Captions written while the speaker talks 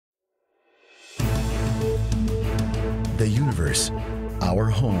the universe, our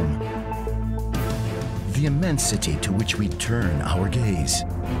home, the immensity to which we turn our gaze.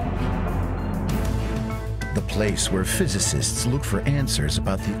 The place where physicists look for answers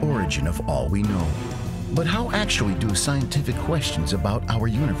about the origin of all we know. But how actually do scientific questions about our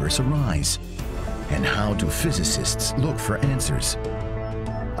universe arise? And how do physicists look for answers?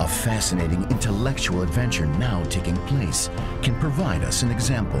 A fascinating intellectual adventure now taking place can provide us an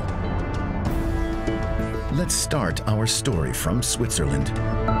example. Let's start our story from Switzerland.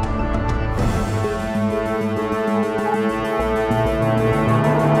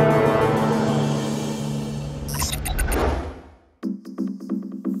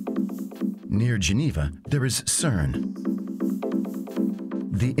 Near Geneva, there is CERN,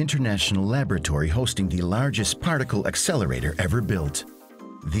 the international laboratory hosting the largest particle accelerator ever built,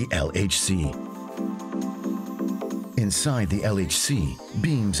 the LHC. Inside the LHC,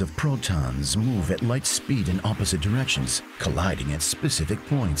 beams of protons move at light speed in opposite directions, colliding at specific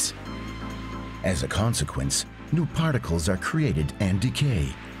points. As a consequence, new particles are created and decay,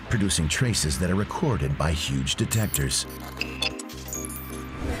 producing traces that are recorded by huge detectors.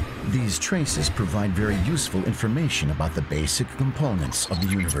 These traces provide very useful information about the basic components of the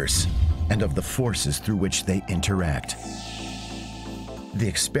universe and of the forces through which they interact. The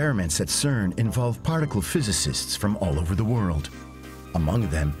experiments at CERN involve particle physicists from all over the world. Among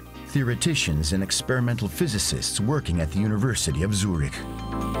them, theoreticians and experimental physicists working at the University of Zurich.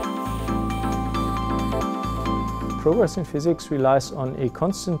 Progress in physics relies on a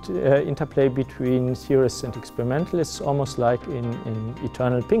constant interplay between theorists and experimentalists, almost like in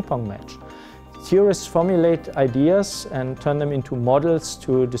eternal ping-pong match. Theorists formulate ideas and turn them into models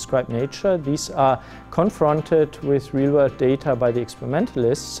to describe nature. These are confronted with real-world data by the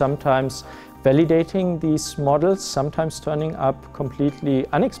experimentalists, sometimes validating these models, sometimes turning up completely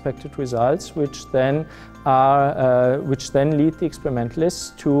unexpected results, which then lead the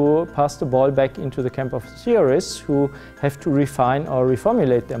experimentalists to pass the ball back into the camp of theorists, who have to refine or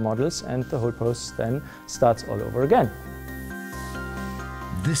reformulate their models, and the whole process then starts all over again.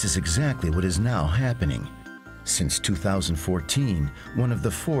 This is exactly what is now happening. Since 2014, one of the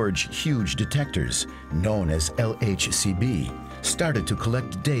Forge huge detectors, known as LHCb, started to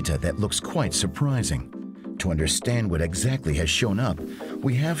collect data that looks quite surprising. To understand what exactly has shown up,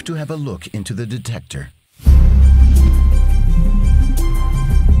 we have to have a look into the detector.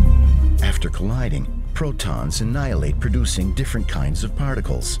 After colliding, protons annihilate, producing different kinds of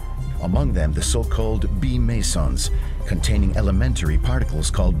particles. Among them, the so-called B mesons, containing elementary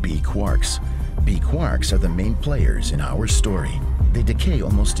particles called B quarks. B quarks are the main players in our story. They decay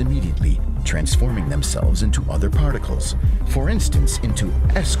almost immediately, transforming themselves into other particles, for instance into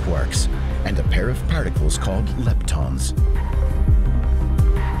S quarks and a pair of particles called leptons.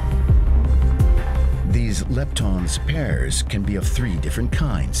 These leptons pairs can be of three different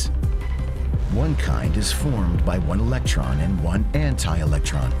kinds. One kind is formed by one electron and one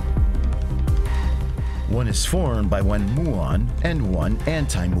anti-electron. One is formed by one muon and one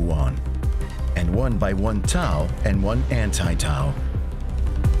anti-muon, and one by one tau and one anti-tau.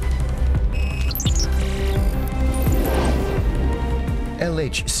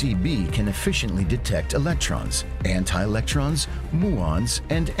 LHCb can efficiently detect electrons, anti-electrons, muons,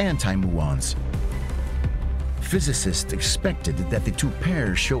 and anti-muons. Physicists expected that the two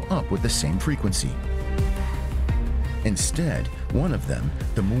pairs show up with the same frequency. Instead, one of them,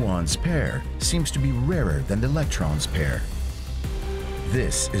 the muons pair, seems to be rarer than the electrons pair.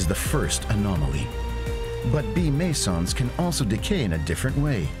 This is the first anomaly. But B mesons can also decay in a different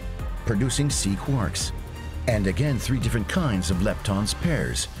way, producing C quarks. And again, three different kinds of leptons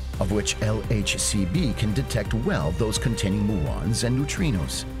pairs, of which LHCb can detect well those containing muons and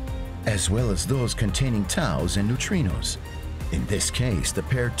neutrinos, as well as those containing taus and neutrinos. In this case, the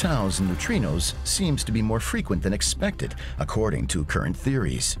pair taus and neutrinos seems to be more frequent than expected, according to current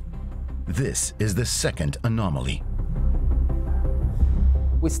theories. This is the second anomaly.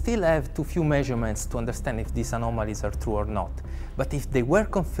 We still have too few measurements to understand if these anomalies are true or not. But if they were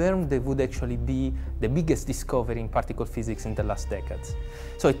confirmed, they would actually be the biggest discovery in particle physics in the last decades.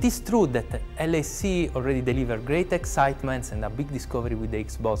 So it is true that LHC already delivered great excitements and a big discovery with the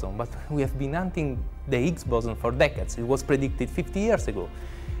Higgs boson, but we have been hunting the Higgs boson for decades. It was predicted 50 years ago.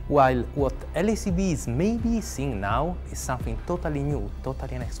 While what LHCb is maybe seeing now is something totally new,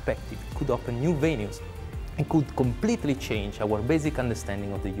 totally unexpected. It could open new venues and could completely change our basic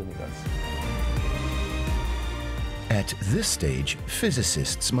understanding of the universe. At this stage,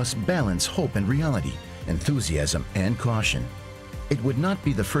 physicists must balance hope and reality, enthusiasm and caution. It would not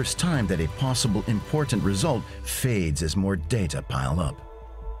be the first time that a possible important result fades as more data pile up.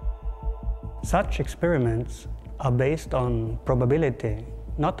 Such experiments are based on probability,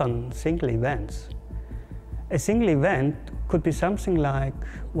 not on single events. A single event could be something like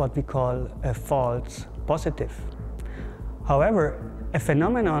what we call a false positive. However, a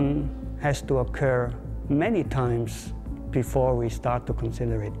phenomenon has to occur many times before we start to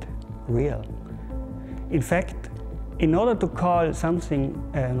consider it real. In fact, in order to call something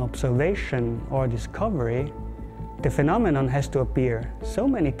an observation or discovery, the phenomenon has to appear so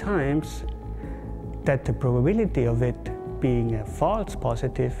many times that the probability of it being a false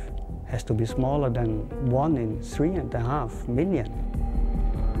positive has to be smaller than 1 in 3.5 million.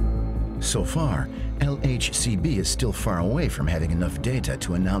 So far, LHCb is still far away from having enough data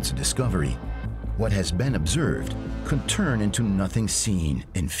to announce a discovery. What has been observed could turn into nothing seen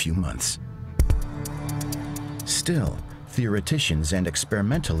in few months. Still, theoreticians and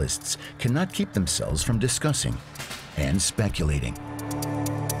experimentalists cannot keep themselves from discussing and speculating.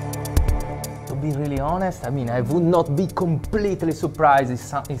 To be really honest, I mean, I would not be completely surprised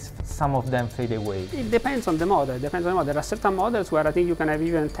if some of them fade away. It depends on the model. There are certain models where I think you can have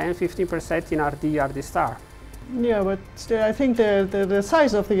even 10–15% in RD star. Yeah, but still, I think the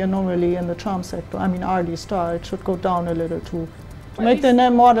size of the anomaly in the charm sector, I mean RD star, it should go down a little too. To make the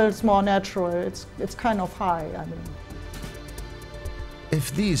models more natural, it's kind of high, I mean.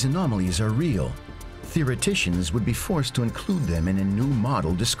 If these anomalies are real, theoreticians would be forced to include them in a new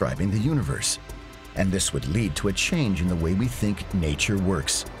model describing the universe. And this would lead to a change in the way we think nature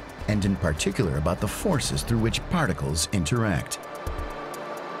works, and in particular about the forces through which particles interact.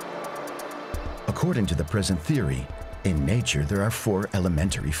 According to the present theory, in nature there are 4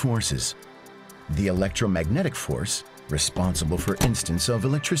 elementary forces. The electromagnetic force, responsible for instance of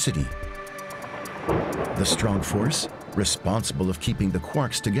electricity. The strong force, responsible of keeping the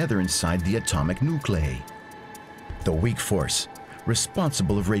quarks together inside the atomic nuclei. The weak force,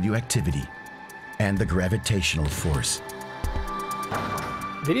 responsible of radioactivity. And the gravitational force.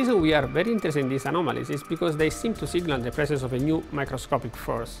 The reason we are very interested in these anomalies is because they seem to signal the presence of a new microscopic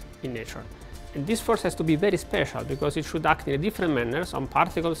force in nature. And this force has to be very special because it should act in different manners on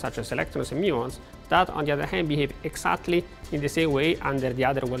particles such as electrons and muons that, on the other hand, behave exactly in the same way under the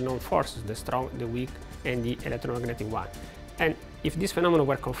other well-known forces, the strong, the weak, and the electromagnetic one. And if this phenomenon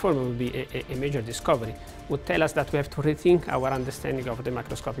were confirmed, it would be a major discovery. It would tell us that we have to rethink our understanding of the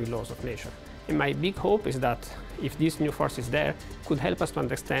macroscopic laws of nature. And my big hope is that if this new force is there, it could help us to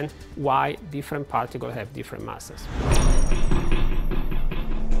understand why different particles have different masses.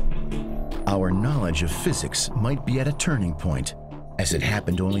 Our knowledge of physics might be at a turning point, as it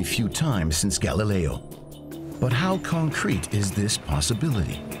happened only a few times since Galileo. But how concrete is this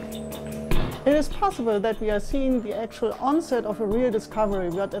possibility? It is possible that we are seeing the actual onset of a real discovery,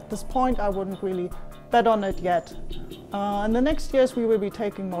 but at this point I wouldn't really bet on it yet. In the next years we will be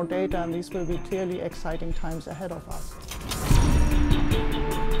taking more data, and these will be clearly exciting times ahead of us.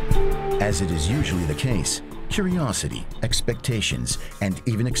 As it is usually the case, curiosity, expectations, and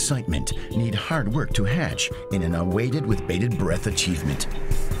even excitement need hard work to hatch in an awaited with bated breath achievement.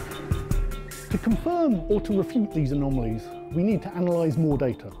 To confirm or to refute these anomalies, we need to analyse more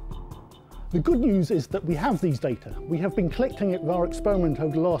data. The good news is that we have these data. We have been collecting it with our experiment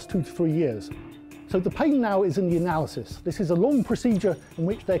over the last 2 to 3 years. So the pain now is in the analysis. This is a long procedure in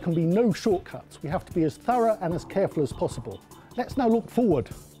which there can be no shortcuts. We have to be as thorough and as careful as possible. Let's now look forward.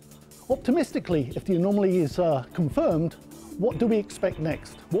 Optimistically, if the anomaly is confirmed, what do we expect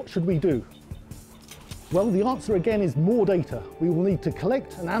next? What should we do? Well, the answer again is more data. We will need to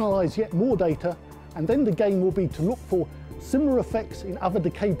collect and analyse yet more data, and then the game will be to look for similar effects in other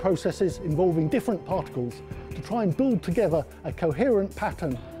decay processes involving different particles to try and build together a coherent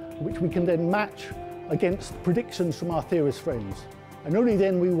pattern which we can then match against predictions from our theorist friends. And only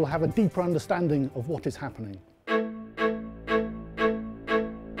then we will have a deeper understanding of what is happening.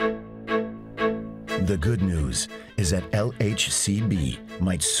 The good news is that LHCb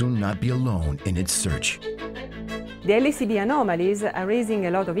might soon not be alone in its search. The LHCb anomalies are raising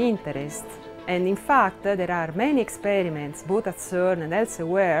a lot of interest, and in fact there are many experiments, both at CERN and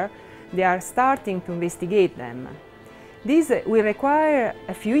elsewhere, that are starting to investigate them. This will require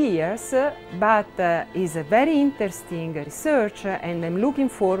a few years, but is a very interesting research, and I'm looking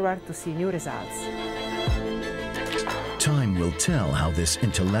forward to see new results. Time will tell how this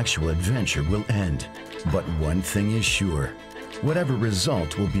intellectual adventure will end. But one thing is sure. Whatever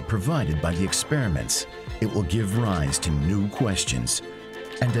result will be provided by the experiments, it will give rise to new questions.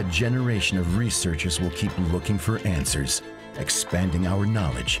 And a generation of researchers will keep looking for answers, expanding our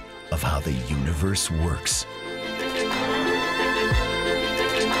knowledge of how the universe works.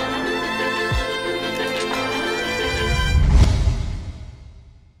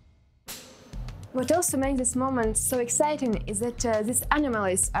 What also makes this moment so exciting is that these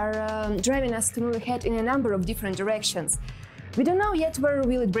anomalies are driving us to move ahead in a number of different directions. We don't know yet where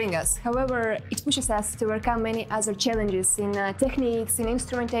will it bring us. However, it pushes us to overcome many other challenges in techniques, in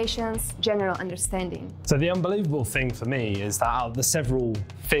instrumentations, general understanding. So the unbelievable thing for me is that out of the several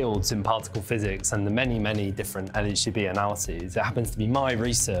fields in particle physics and the many, many different LHCb analyses, it happens to be my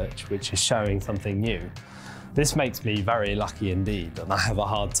research which is showing something new. This makes me very lucky indeed, and I have a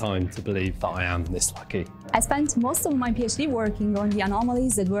hard time to believe that I am this lucky. I spent most of my PhD working on the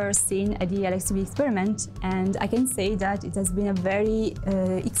anomalies that were seen at the LHCb experiment, and I can say that it has been a very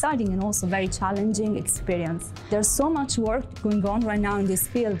exciting and also very challenging experience. There's so much work going on right now in this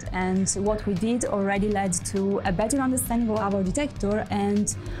field, and what we did already led to a better understanding of our detector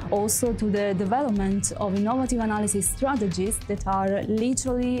and also to the development of innovative analysis strategies that are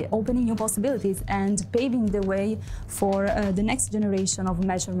literally opening new possibilities and paving the way for the next generation of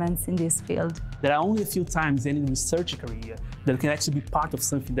measurements in this field. There are only a few times in any research career that can actually be part of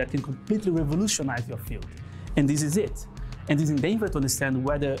something that can completely revolutionize your field. And this is it. And this endeavor to understand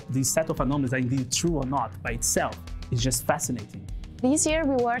whether this set of anomalies are indeed true or not by itself is just fascinating. This year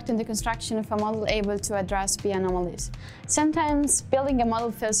we worked in the construction of a model able to address P anomalies. Sometimes building a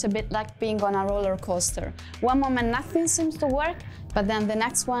model feels a bit like being on a roller coaster. One moment nothing seems to work, but then the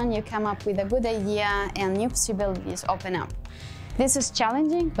next one you come up with a good idea and new possibilities open up. This is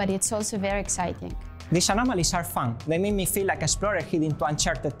challenging, but it's also very exciting. These anomalies are fun. They make me feel like an explorer heading to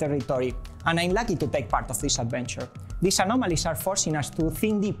uncharted territory, and I'm lucky to take part of this adventure. These anomalies are forcing us to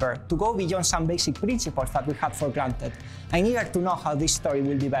think deeper, to go beyond some basic principles that we had for granted. I'm eager to know how this story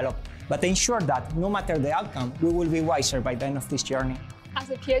will develop, but I'm sure that, no matter the outcome, we will be wiser by the end of this journey. As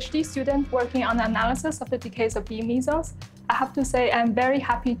a PhD student working on the analysis of the decays of B mesons, I have to say I'm very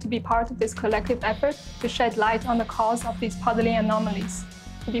happy to be part of this collective effort to shed light on the cause of these puzzling anomalies,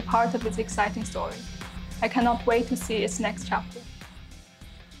 to be part of this exciting story. I cannot wait to see its next chapter.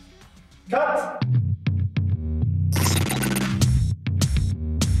 Cut!